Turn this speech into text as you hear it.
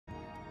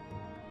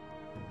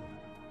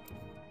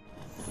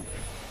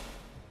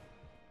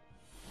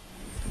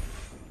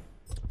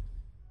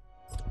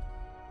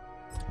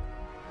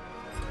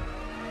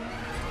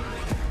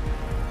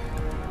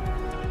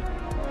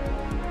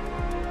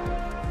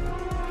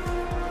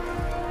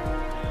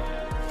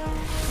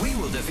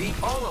defeat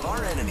all of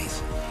our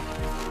enemies.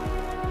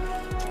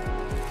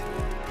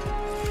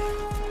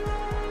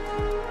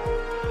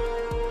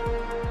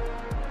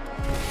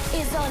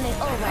 It's only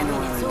over I know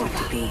when where it's we want to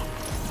over. be.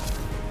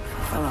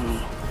 Follow me.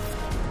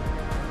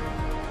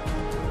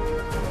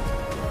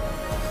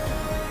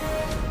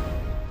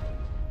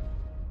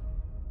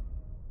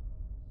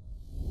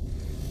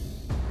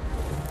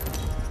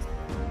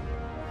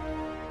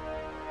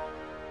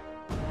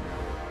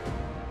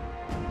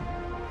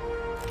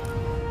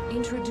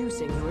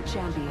 Introducing your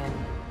champion.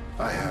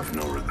 I have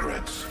no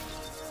regrets.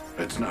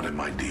 It's not in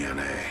my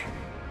DNA.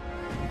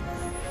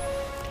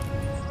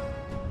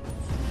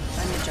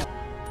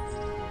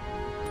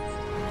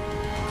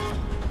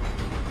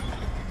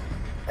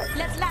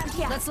 Let's land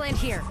here. Let's land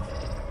here.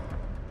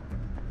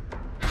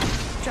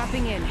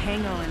 Dropping in,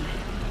 hang on.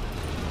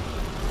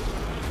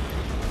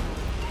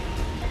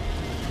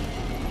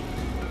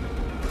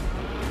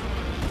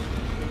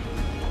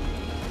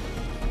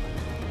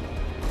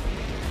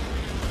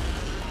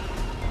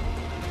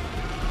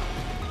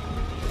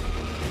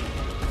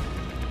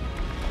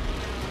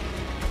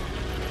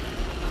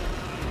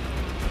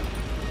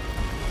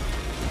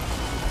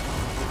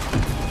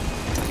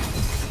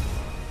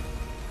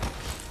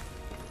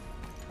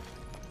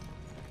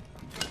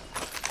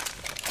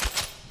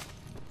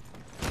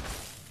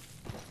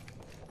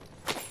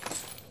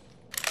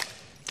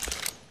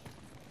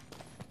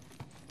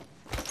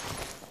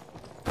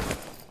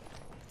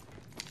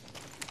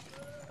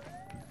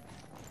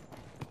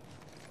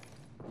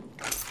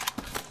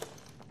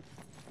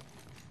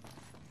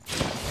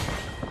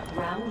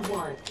 Round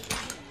one.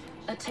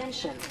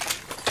 Attention.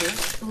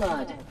 First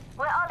blood.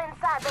 We're all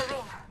inside the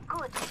ring.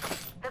 Good.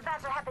 The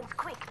battle happens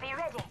quick. Be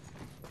ready.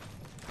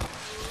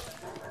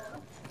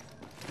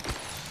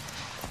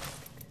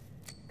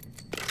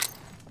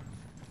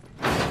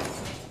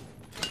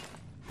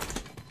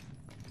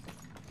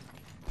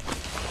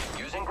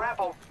 Using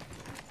grapple.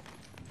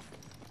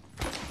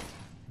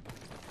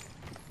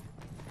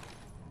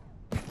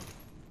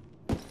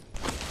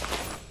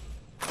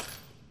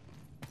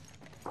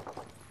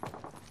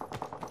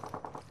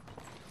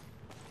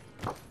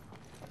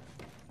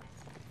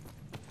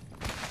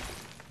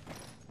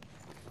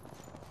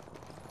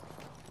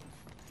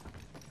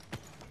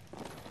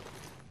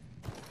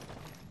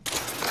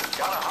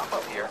 Gotta hop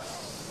up here.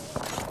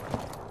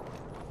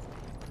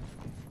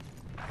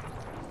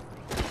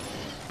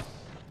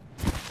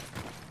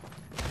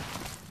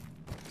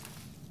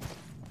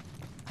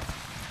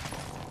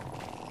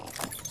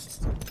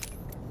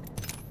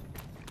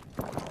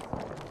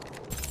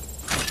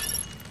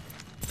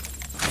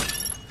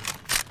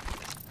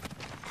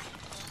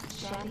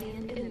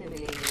 Champion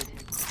eliminated.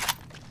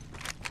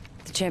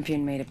 The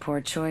champion made a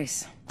poor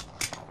choice.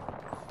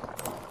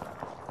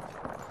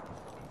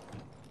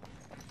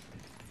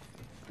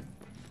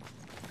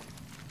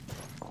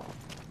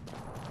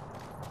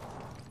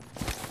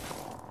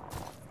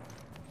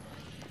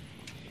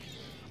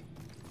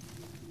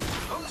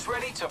 Who's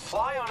ready to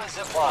fly on a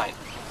zip line?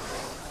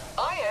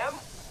 I am.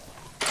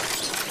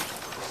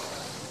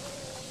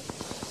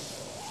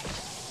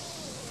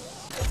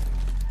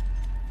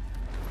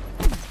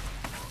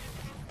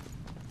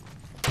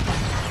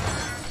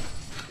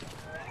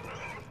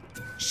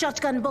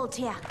 Shotgun bolt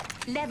here.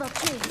 Level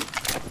 2.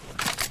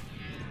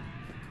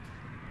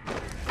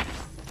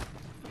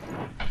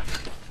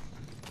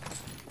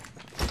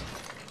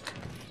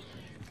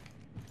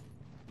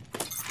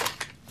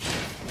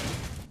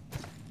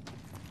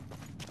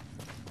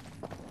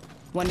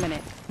 One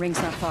minute.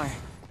 Ring's not far.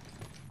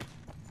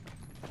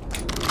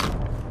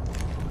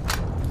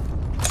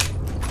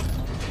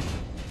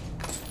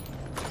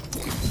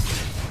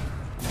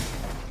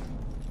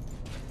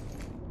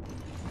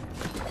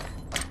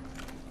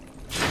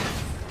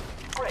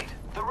 Great.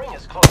 The ring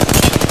is close.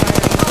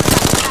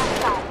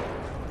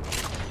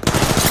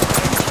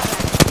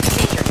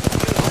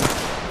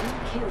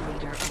 Kill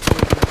leader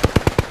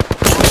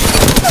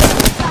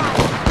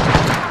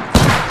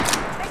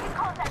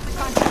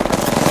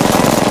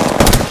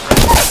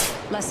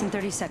Less than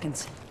 30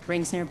 seconds.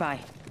 Ring's nearby.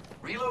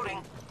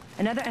 Reloading.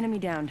 Another enemy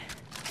down.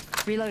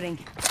 Reloading.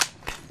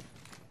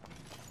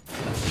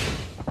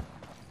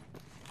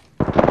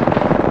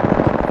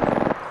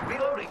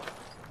 Reloading.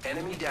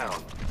 Enemy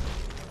down.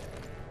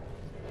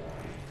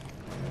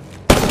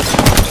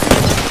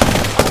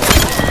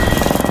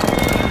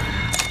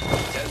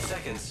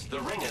 The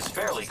ring is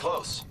fairly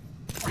close.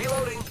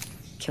 Reloading.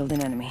 Killed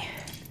an enemy.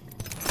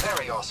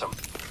 Very awesome.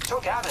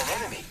 Took out an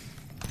enemy.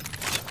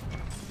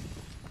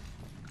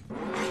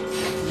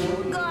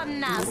 Gone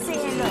now. Say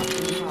hello.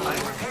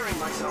 I'm repairing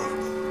myself.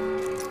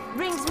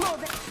 Rings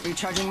moving.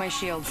 Recharging my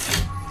shields.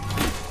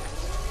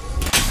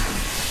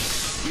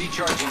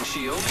 Recharging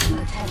shield.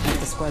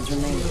 The squads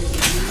remain.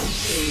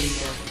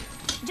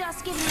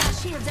 Just giving my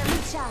shields a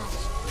recharge.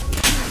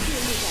 You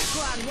kill leader.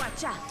 Go on,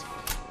 watch out.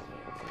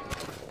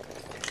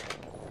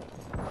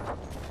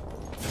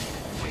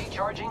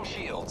 Recharging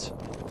shields.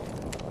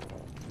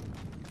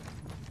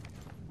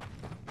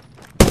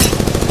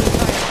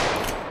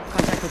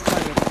 Contact with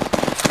target.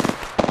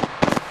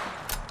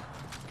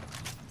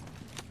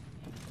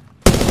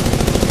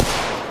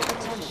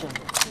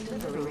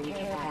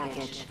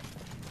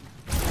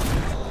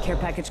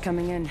 package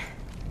coming in.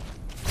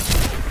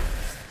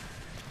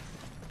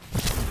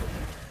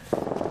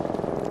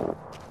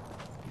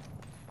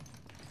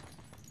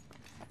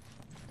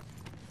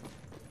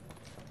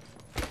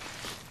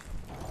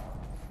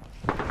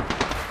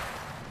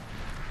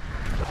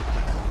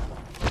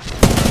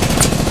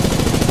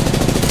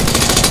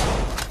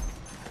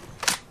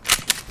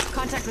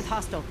 Contact with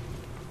hostile.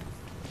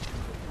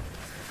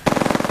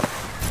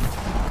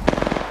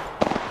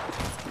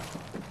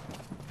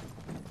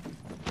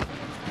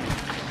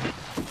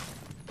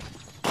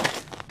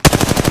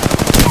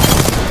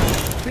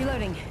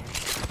 Reloading.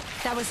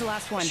 That was the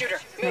last one. Shooter.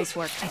 Nice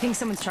work. I think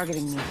someone's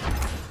targeting me.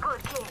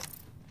 Good kill.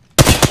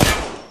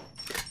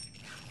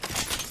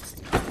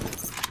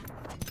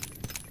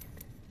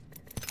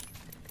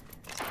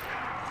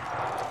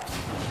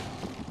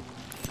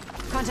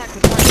 Contact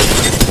with target.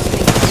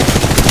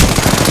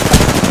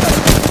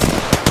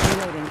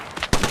 Reloading.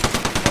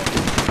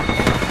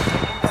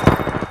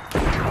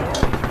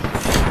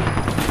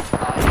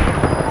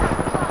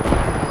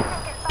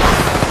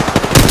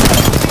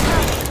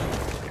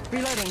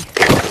 Reloading.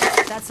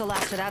 That's the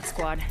last of that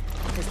squad.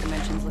 This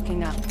dimension's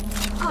looking up.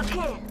 Good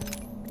kill.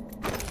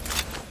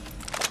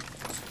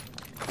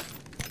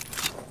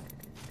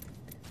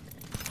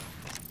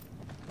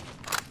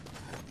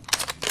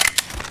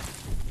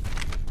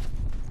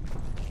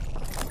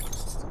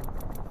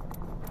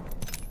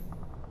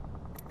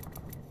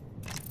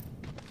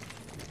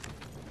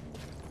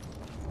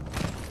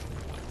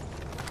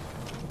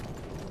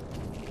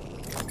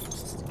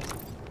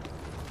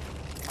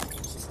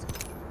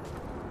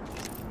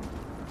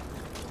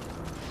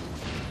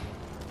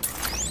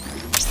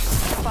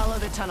 Follow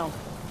the tunnel.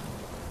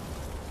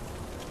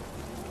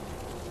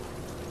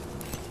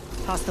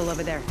 Hostile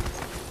over there.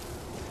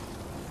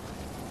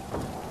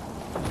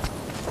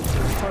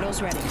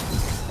 Portal's ready.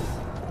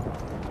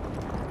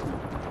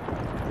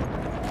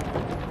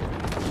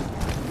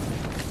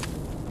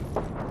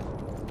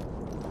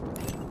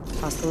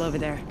 Hostile over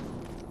there.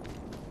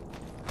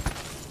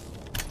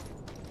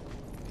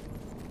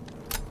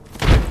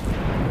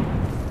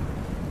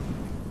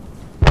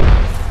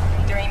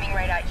 They're aiming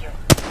right at you.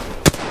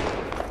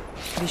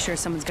 Be sure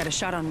someone's got a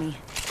shot on me.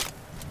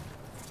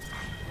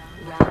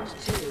 Round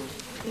 2.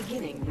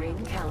 Beginning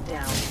ring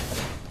countdown.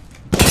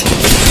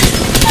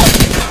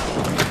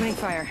 Opening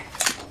fire.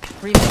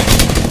 Reload.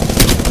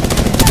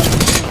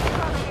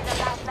 Probably the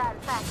last bad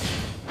fact.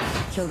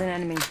 Killed an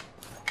enemy.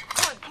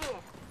 Good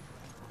kill.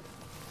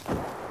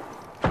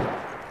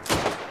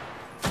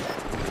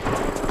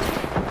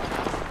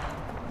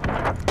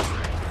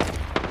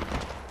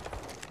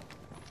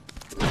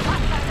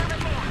 Hostile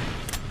over here.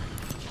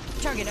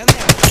 Target over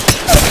there.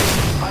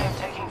 I am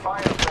taking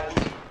fire, friends.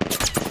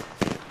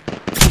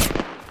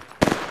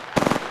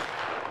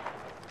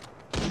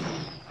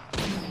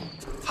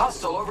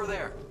 Hostile over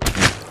there.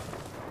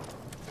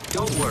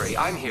 Don't worry,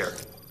 I'm here.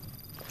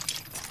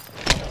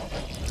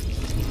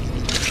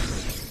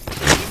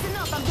 Listen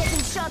up, I'm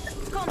getting shot.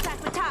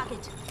 Contact with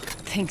target.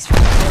 Thanks for the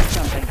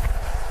jumping.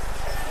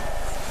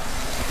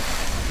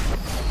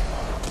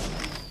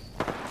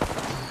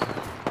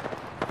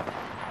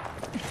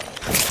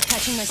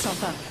 Catching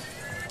myself up.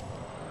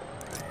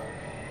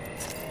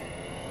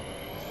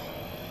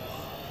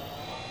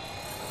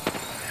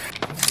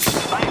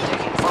 I am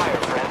taking fire,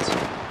 friends.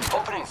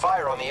 Opening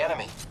fire on the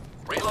enemy.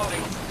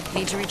 Reloading.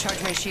 Need to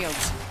recharge my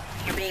shields.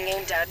 You're being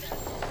aimed at.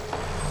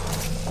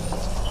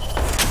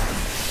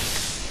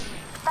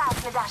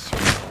 Fast, Nadash.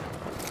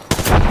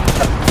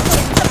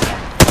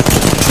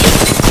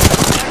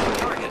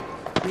 Target.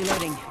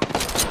 Reloading.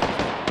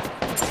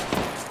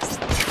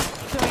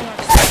 Throwing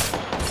arcs.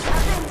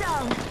 I've been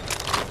down.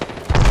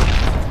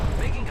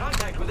 Making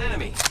contact with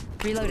enemy.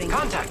 Reloading.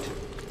 Contact.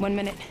 1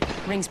 minute.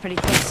 Ring's pretty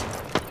close.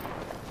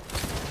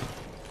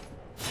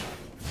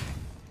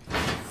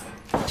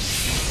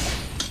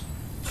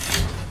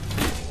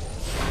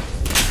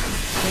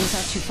 Ring's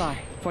not too far.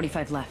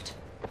 45 left.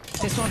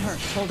 This won't hurt.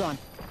 Hold on.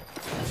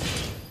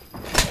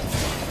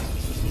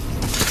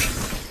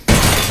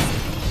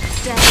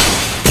 Dead.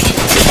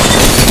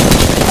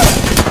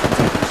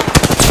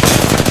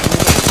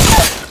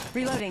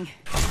 Reloading.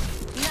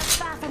 Not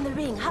far from the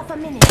ring. Half a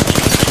minute.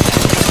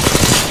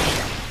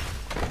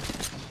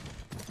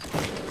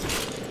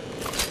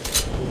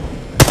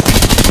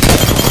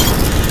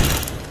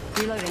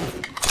 Reloading.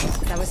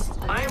 That was...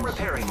 I am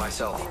repairing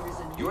myself.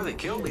 You're the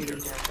kill leader.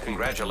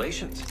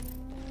 Congratulations.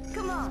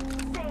 Come on.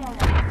 Stay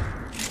alive.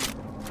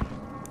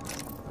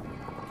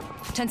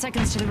 10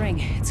 seconds to the ring.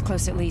 It's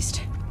close at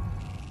least.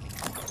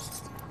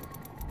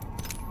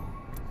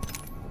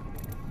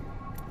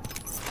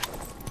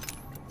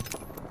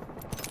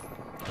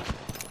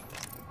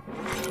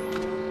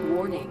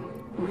 Warning.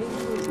 Ring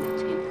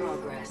movement in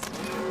progress.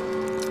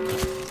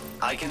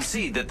 I can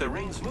see that the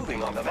ring's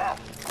moving on the map.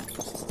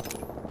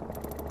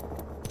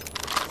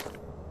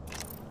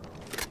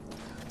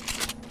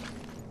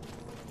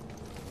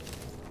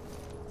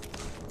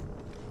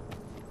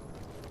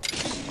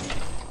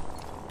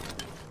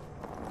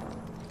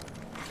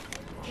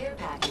 Care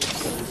package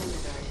being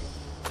delivered.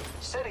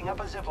 Setting up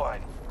a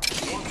zipline.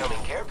 In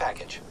incoming care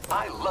package.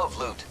 I love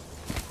loot.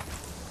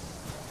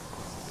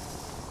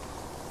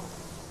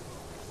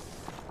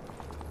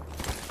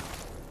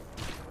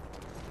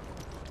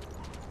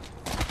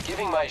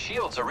 Giving my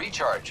shields a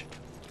recharge.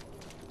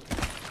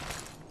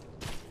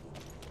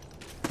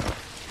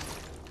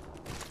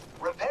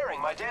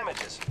 Repairing my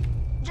damages.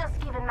 Just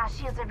giving my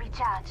shields a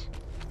recharge.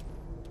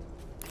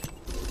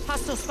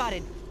 Hostile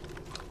spotted.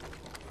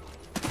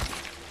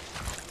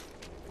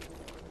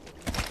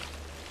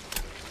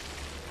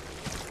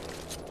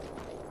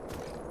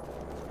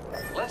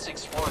 Let's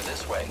explore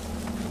this way.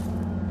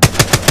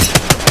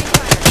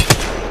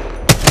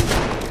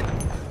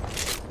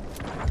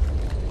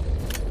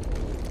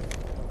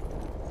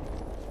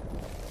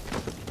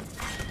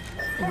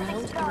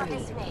 Round explore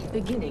this way.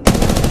 3. Beginning.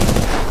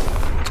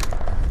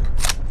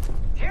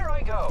 Here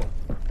I go.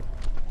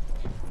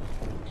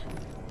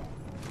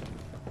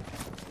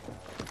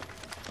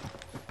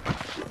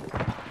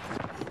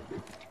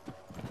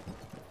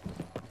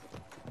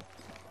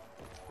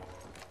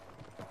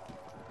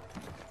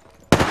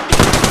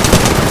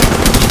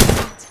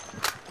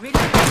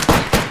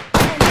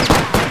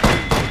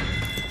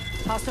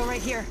 Hostile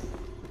right here.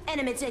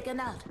 Enemy taken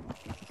out.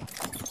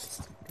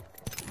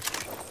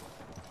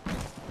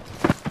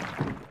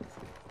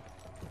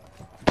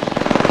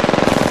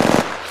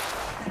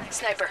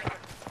 Sniper.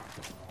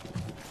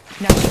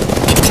 No.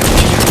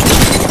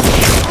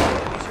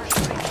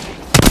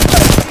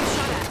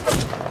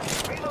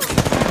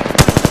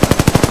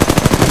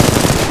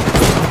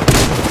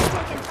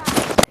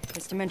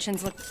 This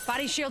dimensions look.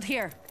 Body shield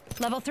here.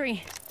 Level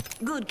 3.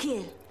 Good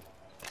kill.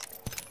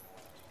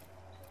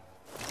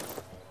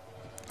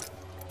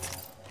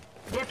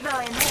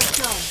 Deploying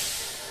headstone.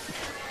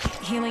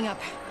 Healing up.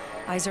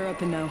 Eyes are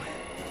open though.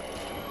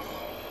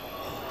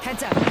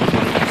 Heads up.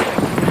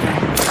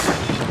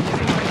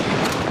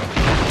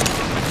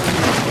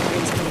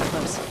 Ring's pretty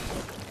close.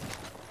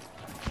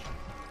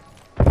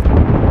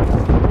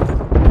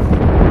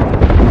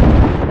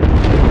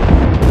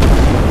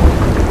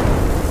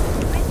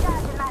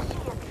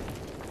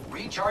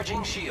 Recharging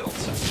my shields. Recharging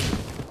shields.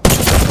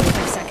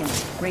 45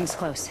 seconds. Ring's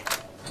close.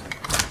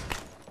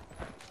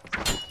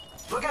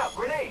 Look out,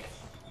 grenade!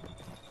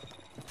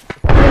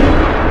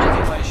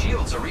 Giving my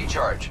shields a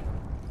recharge.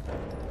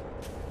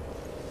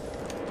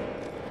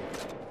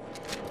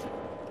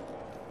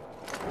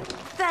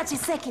 "30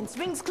 seconds.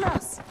 Rings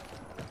close.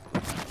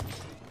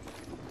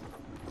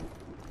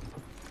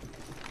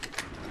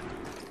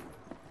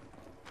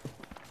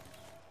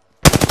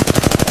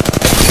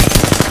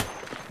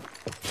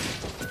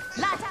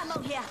 Light ammo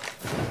here.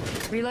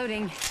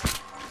 Reloading.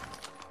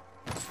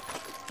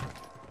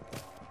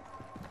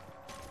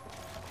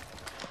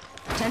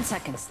 Ten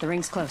seconds. The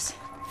ring's close.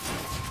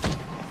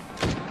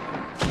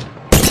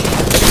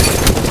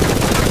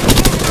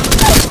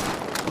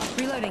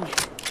 Reloading.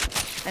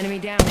 Enemy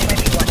down.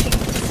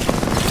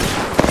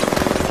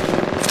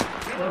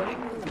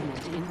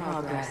 Movement in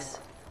progress.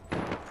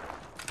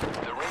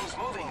 The ring's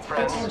moving,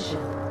 friends.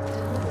 Attention.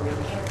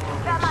 Delivering care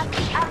package. Ramat,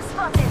 I'm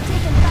spotted.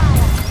 Taking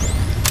fire.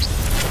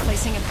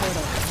 Placing a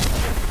portal.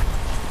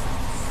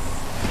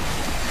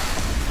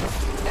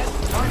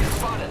 Target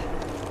spotted.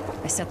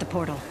 I set the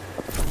portal.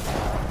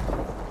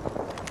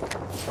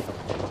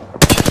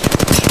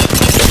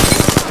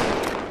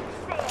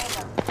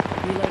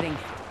 Reloading.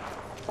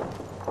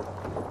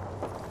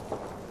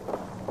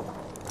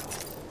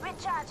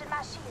 Recharging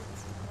my shields.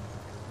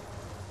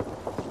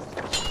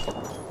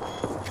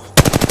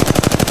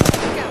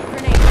 Look out,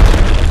 grenade.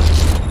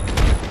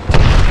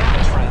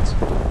 Damage, friends.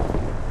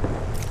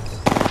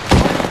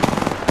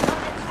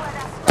 That's what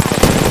I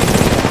spotted.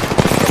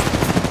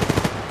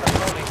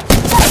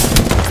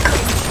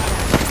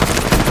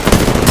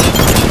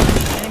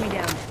 Enemy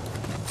down.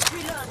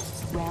 Reloading.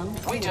 Round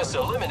 4. We just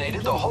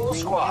eliminated the whole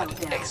squad.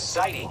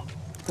 Exciting.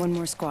 One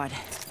more squad.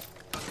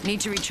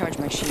 Need to recharge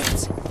my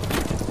shields.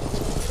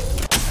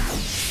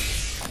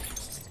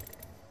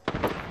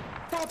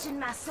 Patching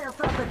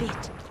myself up a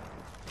bit.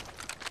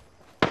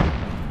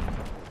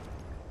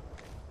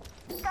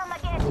 Come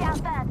again, your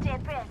birthday,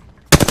 friend.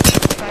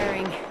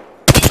 Firing.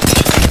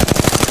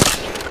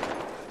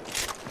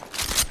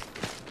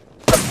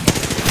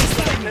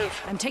 Move.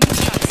 I'm taking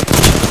shots.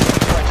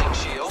 Recharging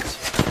shields.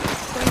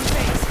 Going to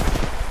phase.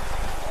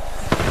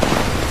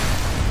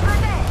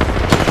 Grenade.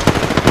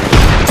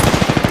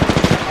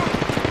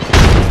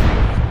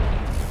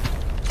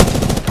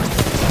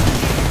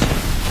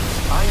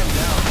 I am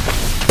down.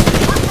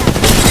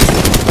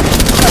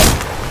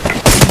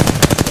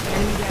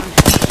 Enemy down.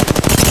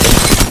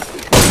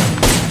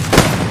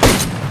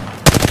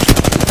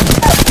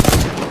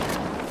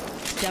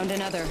 Downed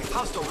another.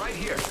 Hostile right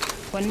here.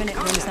 1 minute,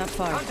 ring's not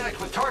far. Contact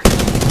with target.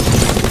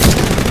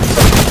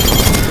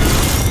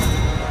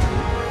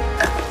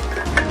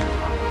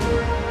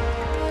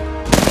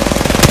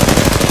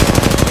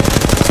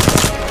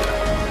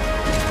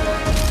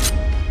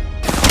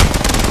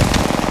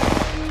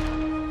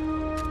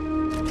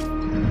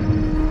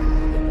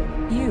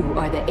 You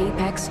are the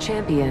Apex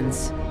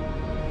champions.